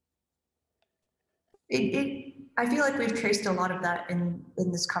I feel like we've traced a lot of that in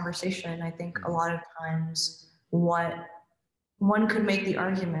this conversation. I think a lot of times what one could make the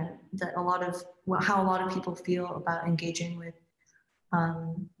argument that how a lot of people feel about engaging with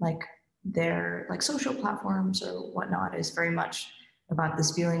like their like social platforms or whatnot is very much about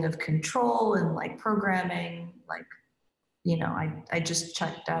this feeling of control and like programming. Like, I just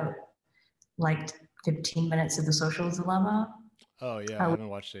checked out like 15 minutes of The Social Dilemma. Oh yeah, I haven't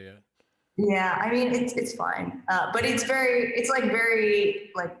watched it yet. Yeah, I mean it's fine, but it's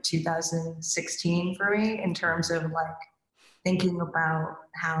very like 2016 for me in terms of like thinking about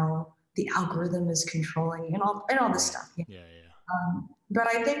how the algorithm is controlling and all this stuff. Yeah. But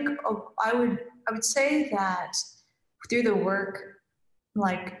I think I would say that through the work,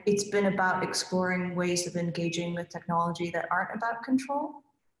 like it's been about exploring ways of engaging with technology that aren't about control.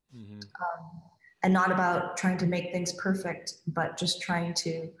 And not about trying to make things perfect, but just trying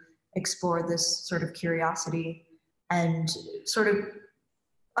to explore this sort of curiosity and sort of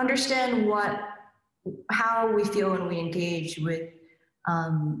understand what how we feel when we engage with,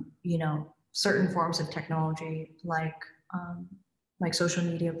 you know, certain forms of technology, like social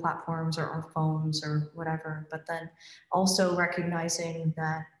media platforms or our phones or whatever. But then also recognizing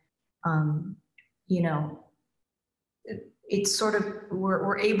that, um, you know, it's sort of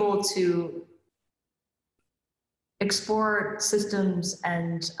we're able to explore systems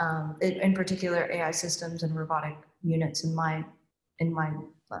and in particular AI systems and robotic units in my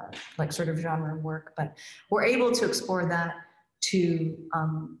like sort of genre of work, but we're able to explore that to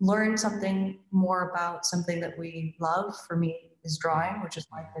learn something more about something that we love. For me, is drawing, which is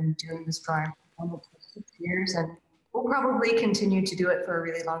why I've been doing this drawing for almost 6 years, and we'll probably continue to do it for a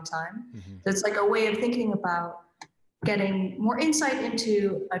really long time. Mm-hmm. So it's like a way of thinking about getting more insight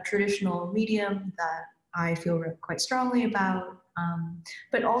into a traditional medium that I feel quite strongly about,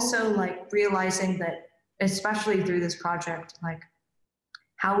 but also like realizing that, especially through this project, like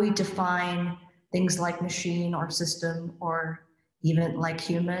how we define things like machine or system or even like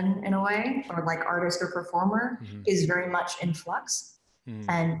human in a way, or like artist or performer, Mm-hmm. is very much in flux. Mm-hmm.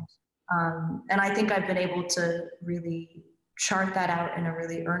 And I think I've been able to really chart that out in a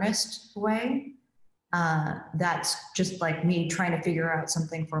really earnest way. That's just like me trying to figure out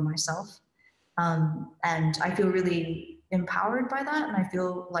something for myself. And I feel really empowered by that. And I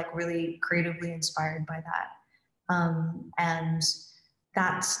feel like really creatively inspired by that. And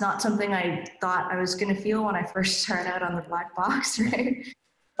that's not something I thought I was going to feel when I first started out on the black box, right?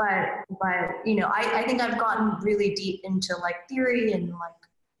 But you know, I think I've gotten really deep into like theory and like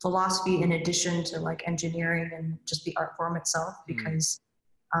philosophy in addition to like engineering and just the art form itself, because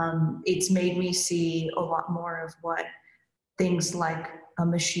it's made me see a lot more of what things like a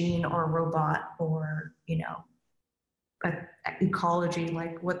machine or a robot or, you know, ecology,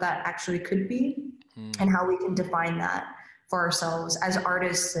 like what that actually could be, and how we can define that for ourselves as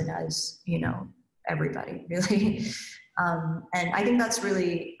artists and as, you know, everybody really. And I think that's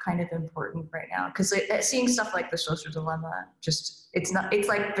really kind of important right now, because seeing stuff like the social dilemma, just it's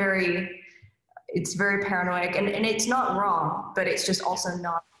like it's very paranoid, and it's not wrong, but it's just also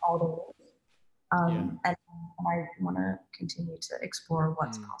not all the way. And I want to continue to explore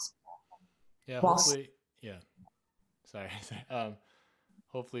what's possible. Yeah, Whilst, hopefully, yeah. Sorry.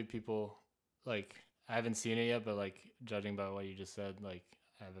 Hopefully people like I haven't seen it yet, but like judging by what you just said, like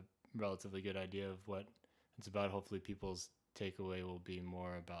I have a relatively good idea of what it's about. Hopefully people's takeaway will be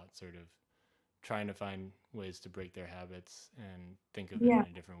more about sort of trying to find ways to break their habits and think of it yeah,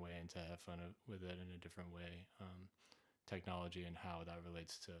 in a different way and to have fun with it in a different way. Technology and how that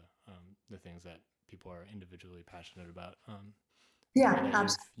relates to the things that people are individually passionate about, and yeah, that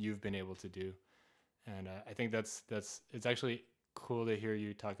absolutely. you've been able to do. And I think that's it's actually cool to hear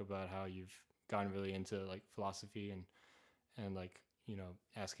you talk about how you've gotten really into like philosophy and like, you know,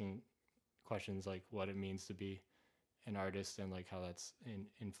 asking questions like what it means to be an artist and like how that's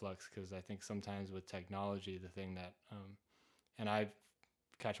in flux. Because I think sometimes with technology, the thing that and I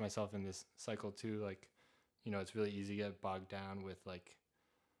catch myself in this cycle too, like, you know, it's really easy to get bogged down with like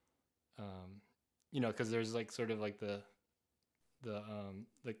you know, because there's like sort of like the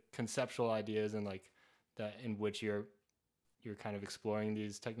conceptual ideas and like that in which you're kind of exploring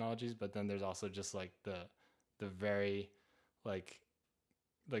these technologies, but then there's also just like the very like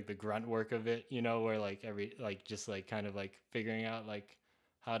like the grunt work of it, you know, where like every like just like kind of like figuring out like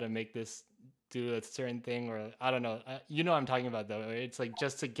how to make this do a certain thing, or I don't know, you know what I'm talking about though. It's like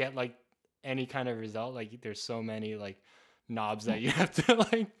just to get like any kind of result, like there's so many like knobs that you have to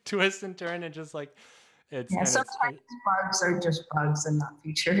like twist and turn and just like it's Yeah, and sometimes bugs are just bugs and not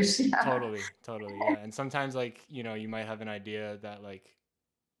features. Yeah. totally yeah. And sometimes like, you know, you might have an idea that like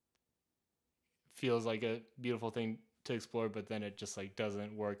feels like a beautiful thing to explore, but then it just like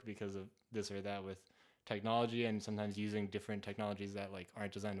doesn't work because of this or that with technology. And sometimes using different technologies that like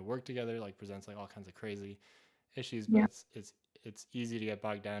aren't designed to work together like presents like all kinds of crazy issues. But Yeah. it's easy to get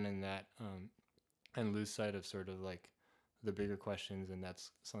bogged down in that, and lose sight of sort of like the bigger questions. And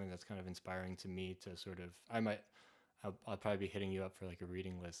that's something that's kind of inspiring to me to sort of I'll probably be hitting you up for like a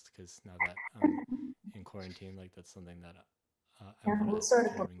reading list, because now that I'm in quarantine, like that's something that I Yeah, want we'll to sort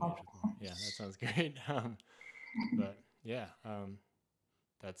of kind of look engage up. with more. Yeah, that sounds great. But yeah,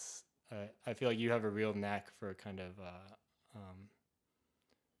 that's I feel like you have a real knack for kind of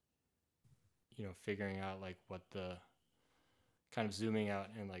you know, figuring out like what the kind of zooming out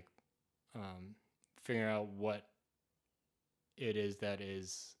and like um, figuring out what it is that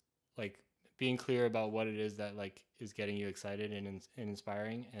is like being clear about what it is that like is getting you excited and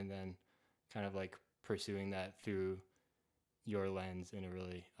inspiring, and then kind of like pursuing that through your lens in a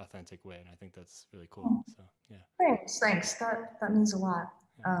really authentic way. And I think that's really cool. So yeah. Thanks. That means a lot.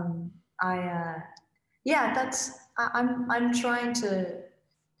 Yeah. I yeah, I'm trying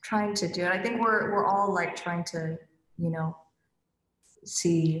to do it. I think we're all like trying to, you know,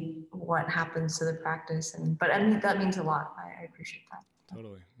 see what happens to the practice, and but I mean that means a lot. I appreciate that.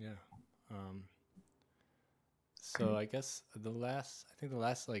 Totally. Yeah. Um, so Great. I guess I think the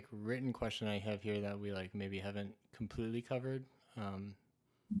last like written question I have here that we like maybe haven't completely covered um,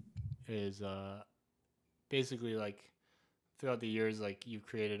 is basically like throughout the years, like you've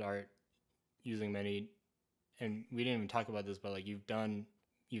created art using many, and we didn't even talk about this, but like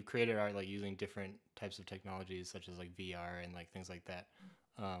you've created art like using different types of technologies such as like VR and like things like that,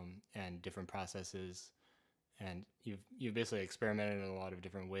 and different processes, and you've basically experimented in a lot of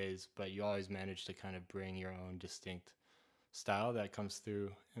different ways, but you always manage to kind of bring your own distinct style that comes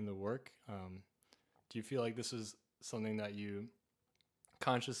through in the work. Do you feel like this is something that you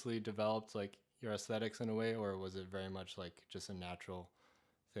consciously developed, like your aesthetics in a way, or was it very much like just a natural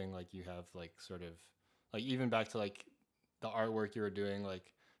thing? Like you have like sort of like even back to like the artwork you were doing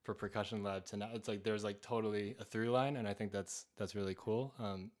like for percussion lab to now, it's like there's like totally a through line, and I think that's really cool,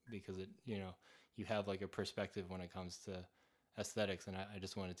 because it, you know, you have like a perspective when it comes to aesthetics, and I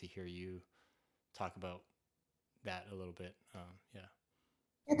just wanted to hear you talk about that a little bit. Yeah.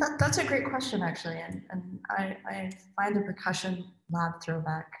 Yeah, that's a great question, actually, and I find the percussion lab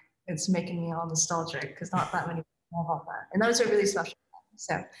throwback. It's making me all nostalgic because not that many people know about that, and that was a really special time.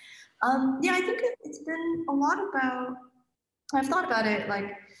 So, yeah, I think it's been a lot about. I've thought about it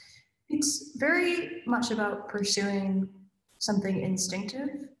like it's very much about pursuing something instinctive,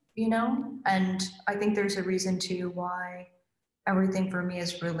 you know, and I think there's a reason to why everything for me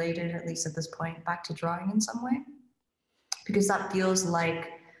is related, at least at this point, back to drawing in some way because that feels like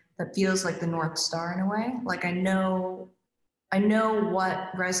the North Star in a way. Like I know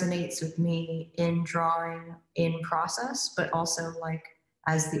what resonates with me in drawing in process, but also like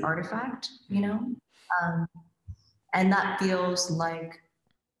as the artifact, you Mm-hmm. know? Um, and that feels like,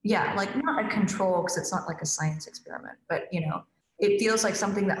 yeah, like not a control because it's not like a science experiment, but you know, it feels like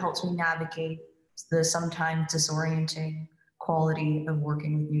something that helps me navigate the sometimes disorienting quality of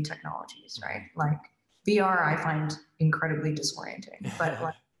working with new technologies, right? Like VR, I find incredibly disorienting, but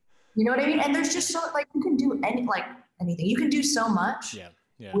like, you know what I mean? And there's Yeah. just so like you can do anything. You can do so much Yeah.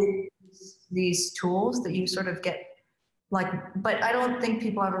 Yeah. with these tools that you sort of get like, but I don't think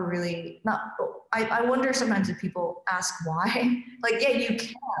people ever really not. I wonder sometimes if people ask why. Like, yeah, you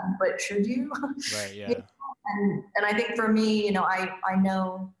can, but should you? Right. You Yeah. know, and I think for me, you know, I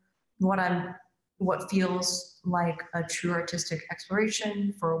know what I'm what feels like a true artistic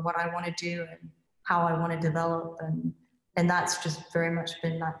exploration for what I want to do and how I want to develop and that's just very much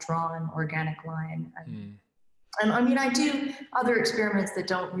been that drawn organic line Mm. and I mean I do other experiments that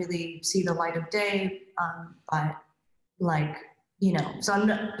don't really see the light of day but like you know so I'm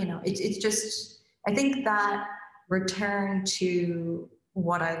not you know it's just I think that return to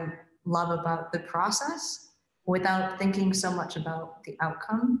what I love about the process without thinking so much about the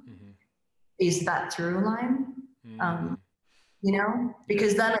outcome Mm-hmm. is that through line um, Mm. you know Yeah.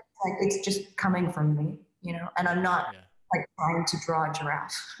 because then it's like it's just coming from me you know and I'm Right. not Yeah. like trying to draw a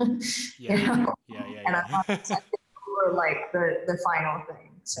giraffe you Yeah. know Yeah. Yeah. and I'm not Yeah. for like the final thing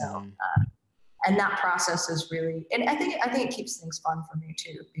so Mm-hmm. and that process is really and I think it keeps things fun for me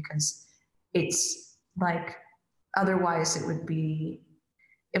too because it's like otherwise it would be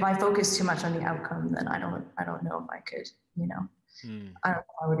if I focus too much on the outcome then I don't know if I could you know Mm. I don't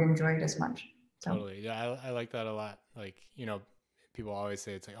know if I would enjoy it as much so Totally. Yeah. I like that a lot. Like, you know, people always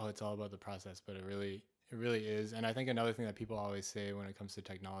say it's like, oh, it's all about the process, but it really is. And I think another thing that people always say when it comes to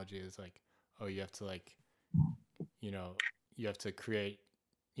technology is like, oh, you have to like, you know, you have to create,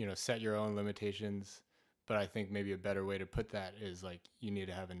 you know, set your own limitations. But I think maybe a better way to put that is like, you need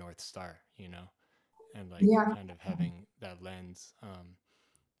to have a North Star, you know, and like yeah kind of having that lens.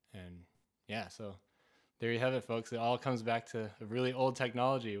 And yeah, so there you have it, folks. It all comes back to a really old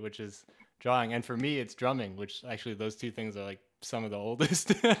technology, which is drawing. And for me, it's drumming, which actually those two things are like some of the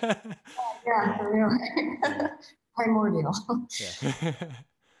oldest. yeah uh, for real yeah, primordial yeah.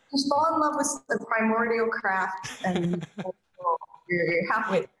 just fall in Awesome. love with the primordial craft and you're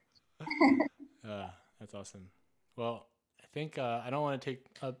halfway Uh, that's awesome. Well, I think I don't want to take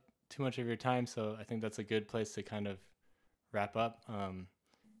up too much of your time, so I think that's a good place to kind of wrap up.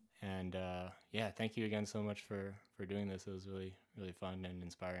 And yeah, thank you again so much for doing this. It was really fun and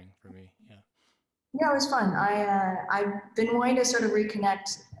inspiring for me. Yeah. Yeah, it was fun. I've been wanting to sort of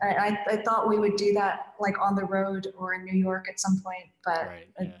reconnect. I thought we would do that like on the road or in New York at some point, but Right.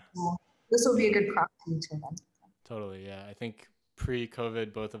 Yeah. this will be a good proxy to them. Totally. Yeah. I think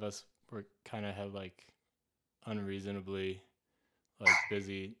pre-COVID, both of us were kind of had like unreasonably like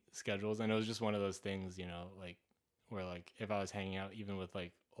busy schedules, and it was just one of those things, like where like if I was hanging out even with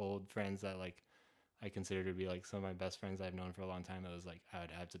like old friends that like I consider to be like some of my best friends I've known for a long time, it was like I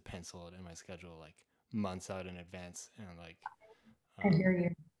would have to pencil it in my schedule like months out in advance, and like I um, hear you.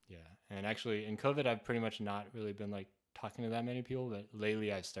 yeah. And actually, in COVID, I've pretty much not really been like talking to that many people, but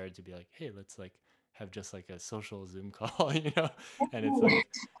lately I've started to be like, hey, let's like have just like a social Zoom call, and it's like,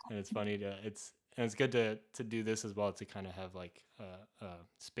 and it's funny to, and it's good to do this as well, to kind of have like a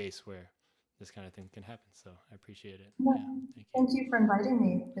space where this kind of thing can happen. So I appreciate it. Yeah. Yeah. Thank you. Thank you for inviting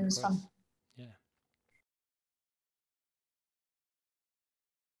me. It Of was fun. course.